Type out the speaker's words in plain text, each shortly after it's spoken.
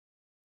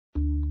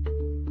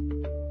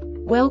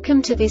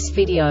Welcome to this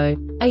video.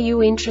 Are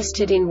you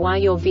interested in why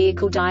your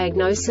vehicle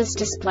diagnosis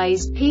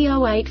displays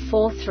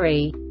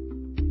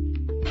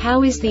P0843?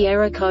 How is the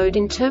error code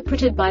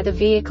interpreted by the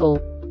vehicle?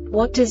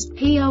 What does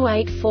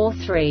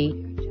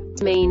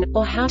P0843 mean,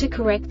 or how to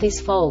correct this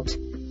fault?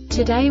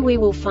 Today we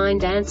will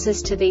find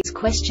answers to these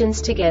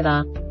questions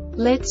together.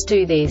 Let's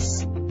do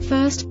this.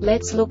 First,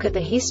 let's look at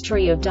the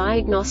history of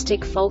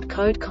diagnostic fault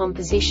code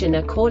composition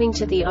according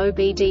to the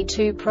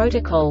OBD2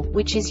 protocol,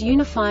 which is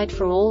unified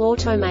for all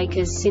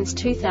automakers since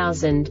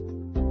 2000.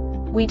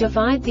 We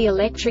divide the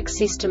electric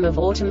system of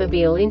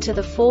automobile into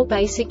the four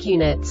basic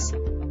units: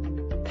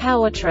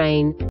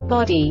 powertrain,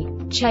 body,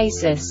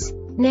 chassis,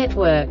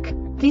 network.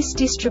 This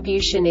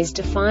distribution is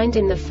defined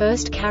in the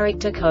first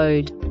character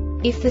code.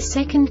 If the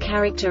second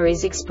character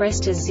is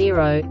expressed as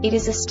 0, it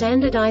is a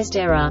standardized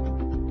error.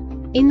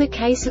 In the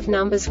case of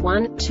numbers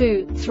 1,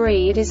 2,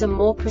 3, it is a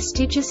more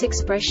prestigious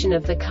expression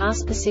of the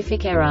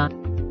car-specific error.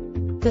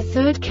 The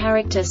third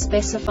character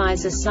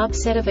specifies a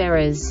subset of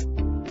errors.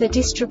 The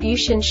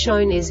distribution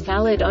shown is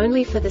valid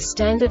only for the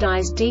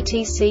standardized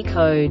DTC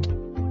code.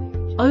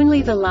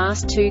 Only the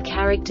last two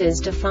characters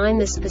define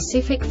the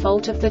specific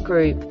fault of the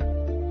group.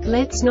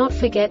 Let's not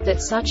forget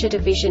that such a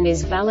division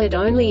is valid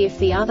only if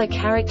the other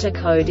character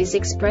code is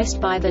expressed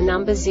by the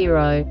number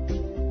 0.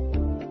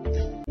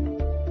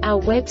 Our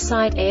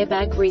website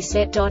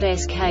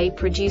airbagreset.sk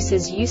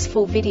produces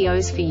useful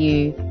videos for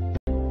you.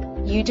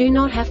 You do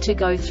not have to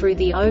go through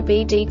the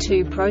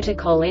OBD2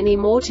 protocol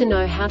anymore to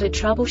know how to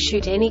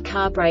troubleshoot any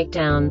car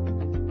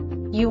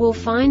breakdown. You will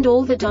find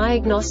all the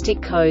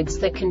diagnostic codes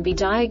that can be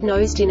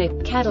diagnosed in a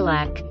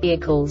Cadillac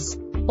vehicles.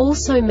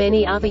 Also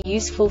many other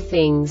useful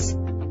things.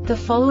 The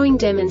following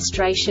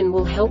demonstration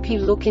will help you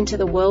look into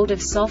the world of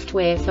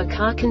software for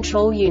car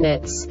control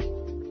units.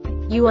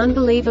 You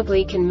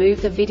unbelievably can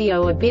move the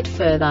video a bit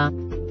further.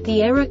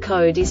 The error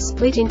code is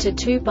split into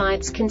 2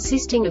 bytes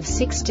consisting of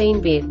 16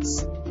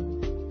 bits.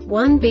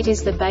 1 bit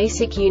is the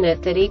basic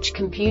unit that each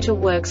computer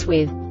works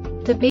with.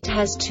 The bit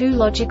has 2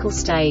 logical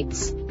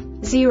states: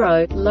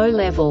 0, low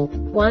level,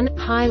 1,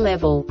 high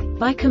level.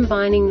 By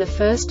combining the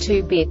first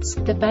 2 bits,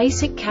 the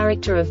basic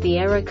character of the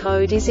error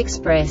code is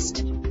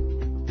expressed.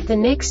 The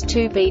next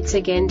 2 bits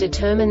again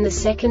determine the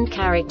second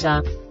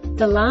character.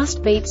 The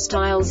last beat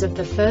styles of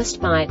the first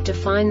byte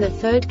define the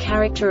third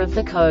character of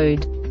the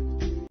code.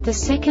 The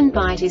second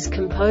byte is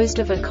composed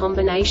of a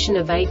combination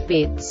of 8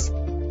 bits.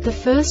 The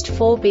first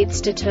 4 bits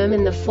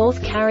determine the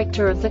fourth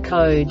character of the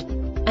code.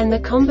 And the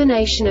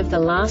combination of the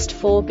last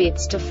 4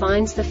 bits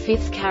defines the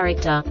fifth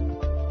character.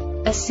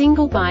 A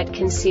single byte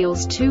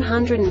conceals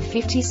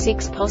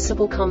 256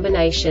 possible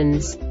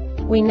combinations.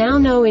 We now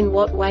know in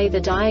what way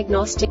the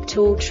diagnostic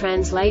tool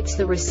translates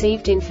the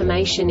received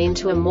information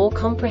into a more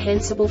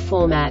comprehensible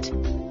format.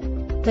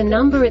 The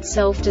number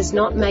itself does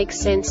not make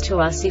sense to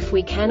us if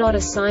we cannot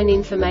assign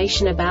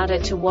information about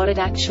it to what it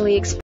actually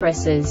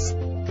expresses.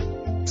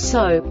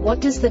 So, what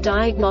does the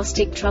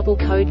diagnostic trouble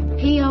code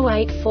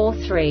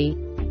P0843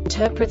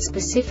 interpret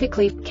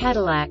specifically for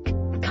Cadillac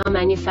car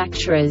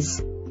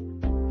manufacturers?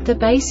 The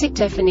basic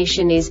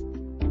definition is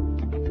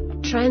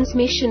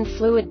transmission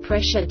fluid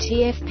pressure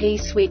TFP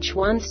switch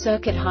 1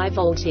 circuit high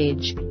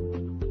voltage.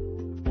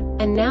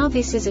 And now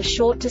this is a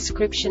short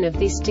description of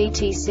this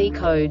DTC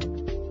code.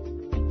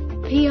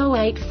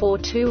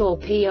 P0842 or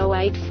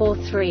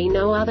P0843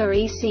 No other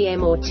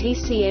ECM or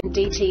TCM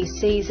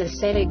DTCs. A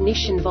set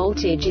ignition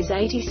voltage is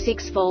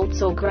 86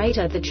 volts or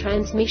greater. The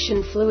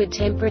transmission fluid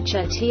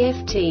temperature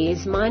TFT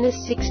is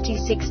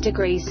 -66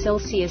 degrees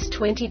Celsius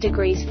 20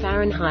 degrees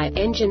Fahrenheit.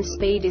 Engine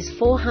speed is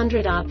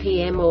 400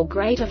 rpm or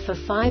greater for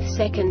 5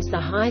 seconds.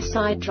 The high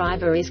side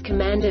driver is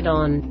commanded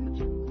on.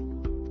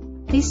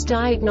 This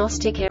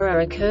diagnostic error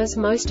occurs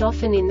most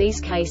often in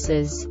these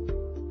cases.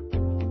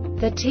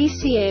 The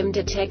TCM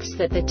detects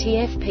that the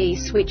TFP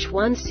switch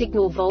 1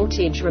 signal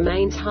voltage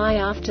remains high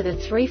after the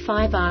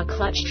 3-5R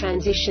clutch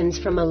transitions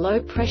from a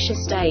low-pressure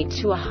state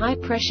to a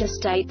high-pressure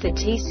state. The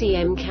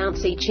TCM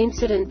counts each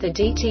incident the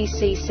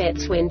DTC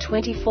sets when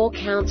 24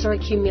 counts are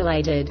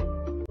accumulated.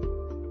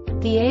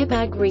 The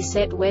Airbag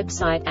Reset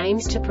website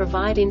aims to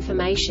provide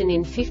information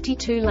in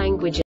 52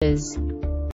 languages.